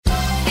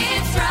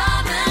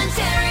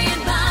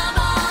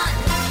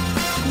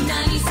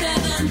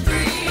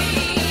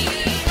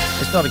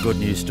It's not a good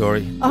news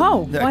story.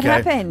 Oh, what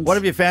happened? What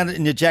have you found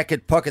in your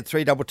jacket pocket?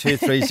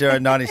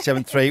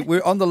 32230973.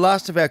 We're on the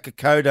last of our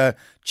Kokoda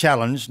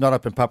challenge, not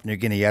up in Papua New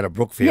Guinea, out of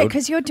Brookfield. Yeah,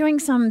 because you're doing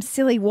some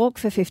silly walk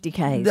for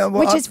 50Ks, No,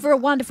 well, which is for a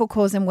wonderful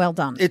cause and well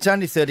done. It's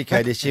only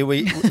 30K this year.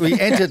 We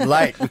entered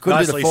late. We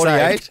couldn't do the Nicely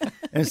 48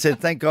 and said,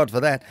 thank God for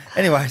that.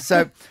 Anyway,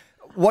 so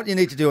what you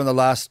need to do on the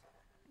last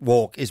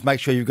walk is make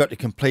sure you've got the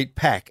complete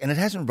pack. And it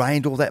hasn't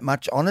rained all that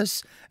much on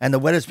us, and the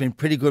weather's been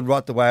pretty good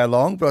right the way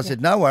along. But I said,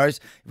 no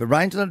worries. If it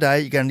rains on a day,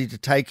 you're going to need to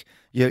take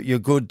your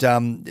good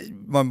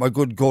my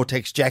good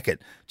Gore-Tex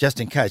jacket just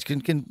in case.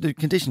 The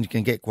conditions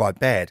can get quite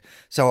bad.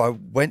 So I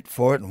went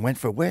for it.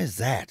 Where's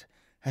that?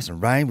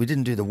 Hasn't rained. We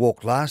didn't do the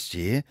walk last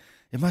year.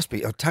 It must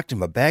be. I tucked in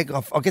my bag.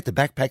 I'll get the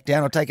backpack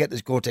down. I'll take out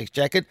this Gore-Tex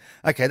jacket.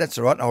 Okay, that's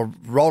all right. I'll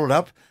roll it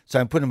up. So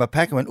I'm putting it in my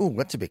pack. I went, oh,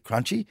 that's a bit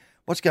crunchy.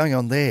 What's going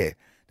on there?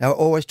 Now, I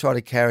always try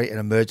to carry an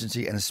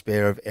emergency and a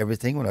spare of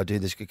everything when I do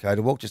this Kokoda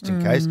walk, just in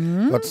case.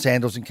 Got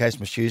sandals in case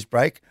my shoes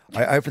break.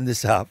 I open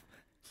this up.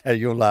 Hey,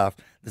 you'll laugh.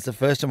 This is the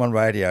first time on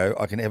radio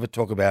I can ever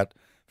talk about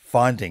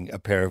finding a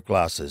pair of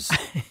glasses.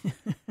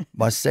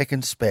 My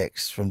second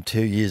specs from 2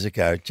 years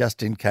ago,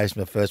 just in case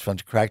my first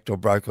one's cracked or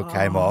broke or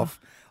came off.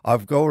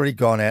 I've already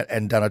gone out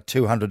and done a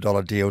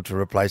 $200 deal to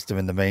replace them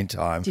in the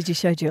meantime. Did you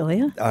show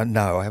Julia?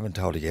 No, I haven't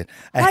told her yet.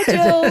 Hi,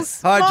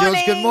 Jules. Hi, Morning.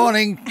 Jules. Good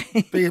morning.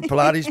 Be at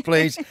Pilates,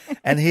 please.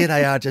 And here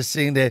they are just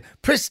sitting there,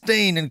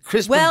 pristine and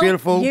crisp and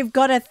beautiful. Well, you've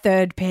got a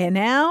third pair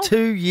now.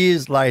 2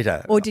 years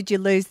later. Or did you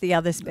lose the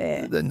other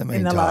spare In the meantime.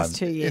 in the last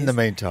 2 years? In the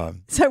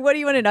meantime. So what do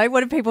you want to know?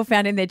 What have people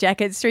found in their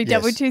jackets?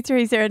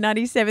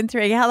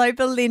 32230973. Hello,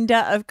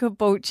 Belinda of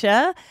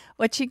Caboolture.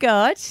 What you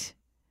got?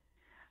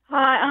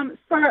 Hi,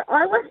 so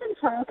I work in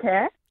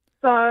childcare,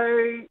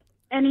 so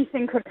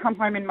anything could come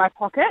home in my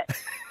pocket.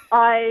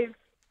 I've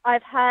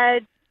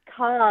had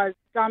cars,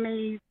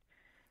 dummies.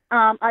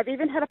 I've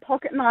even had a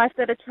pocket knife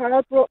that a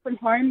child brought from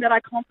home that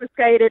I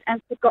confiscated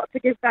and forgot to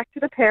give back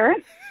to the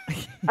parents.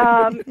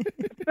 But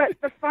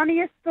the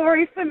funniest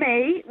story for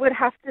me would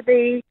have to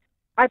be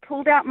I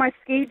pulled out my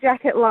ski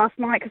jacket last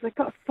night because I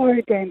got so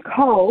damn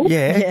cold.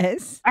 Yeah.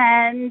 Yes.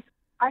 And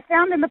I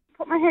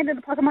put my hand in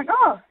the pocket. I'm like,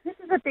 oh, this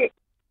is a bit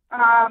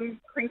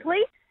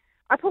crinkly.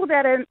 I pulled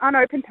out an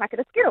unopened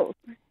packet of Skittles.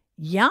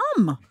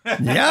 Yum.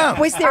 Yeah.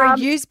 Was there a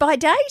use by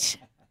date?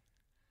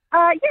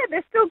 Yeah,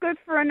 they're still good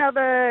for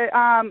another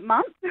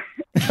month.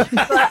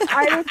 But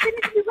I was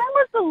thinking, when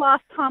was the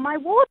last time I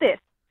wore this?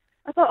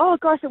 I thought, oh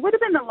gosh, it would have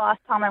been the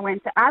last time I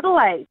went to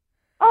Adelaide.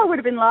 Oh, it would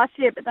have been last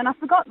year, but then I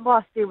forgot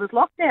last year was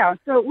lockdown,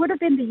 so it would have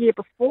been the year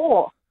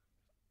before.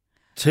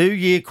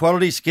 2-year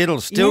quality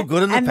Skittles, still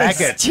good in the and they're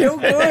packet. still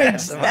good.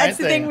 That's the main That's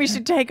the thing. thing we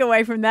should take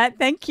away from that.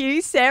 Thank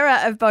you.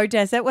 Sarah of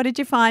Beaudesert, what did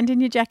you find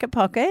in your jacket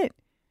pocket?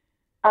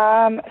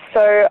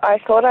 So I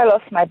thought I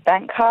lost my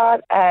bank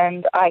card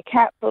and I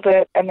cancelled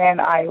it, and then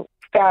I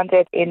found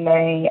it in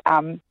the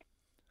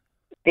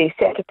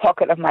centre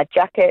pocket of my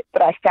jacket,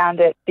 but I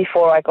found it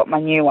before I got my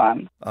new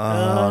one. Oh,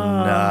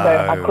 no.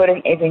 So I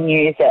couldn't even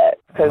use it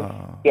because,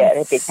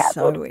 they'd be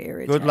cancelled. So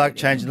irritating. Good luck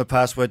changing the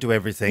password to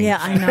everything. Yeah,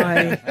 I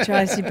know.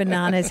 Drives you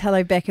bananas.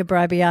 Hello, Becca,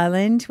 Bribey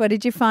Island. What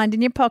did you find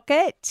in your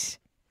pocket?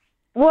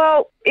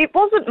 Well, it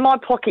wasn't my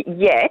pocket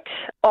yet.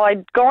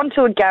 I'd gone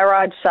to a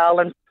garage sale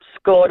and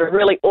scored a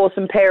really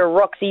awesome pair of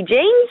Roxy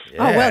jeans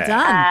Oh, well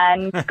done.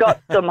 and got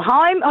them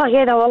home. Oh,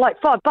 yeah, they were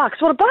like $5.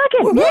 What a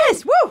bargain.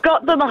 Yes, woo.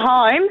 Got them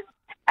home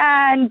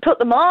and put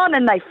them on,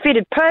 and they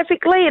fitted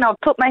perfectly, and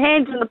I've put my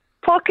hands in the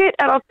pocket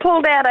and I've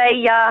pulled out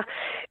a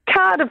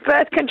card of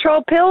birth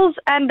control pills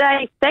and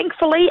a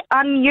thankfully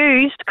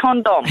unused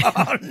condom.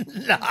 Oh,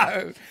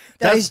 no.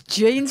 Those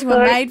jeans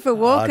were made for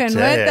walking, tell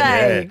weren't you,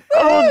 they?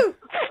 Oh, Woo.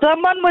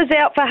 someone was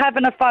out for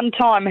having a fun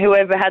time,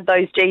 whoever had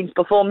those jeans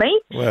before me.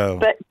 Well.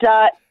 But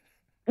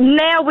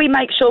now we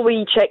make sure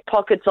we check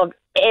pockets of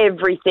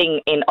everything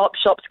in op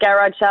shops,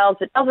 garage sales.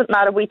 It doesn't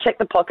matter. We check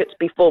the pockets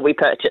before we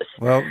purchase.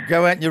 Well,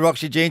 go out in your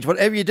Roxy jeans.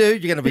 Whatever you do, you're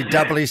going to be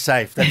doubly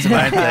safe. That's the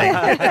main thing.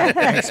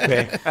 Thanks,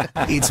 Beck.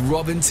 It's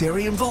Robin,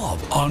 Terry and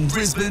Bob on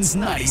Brisbane's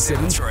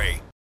 97.3.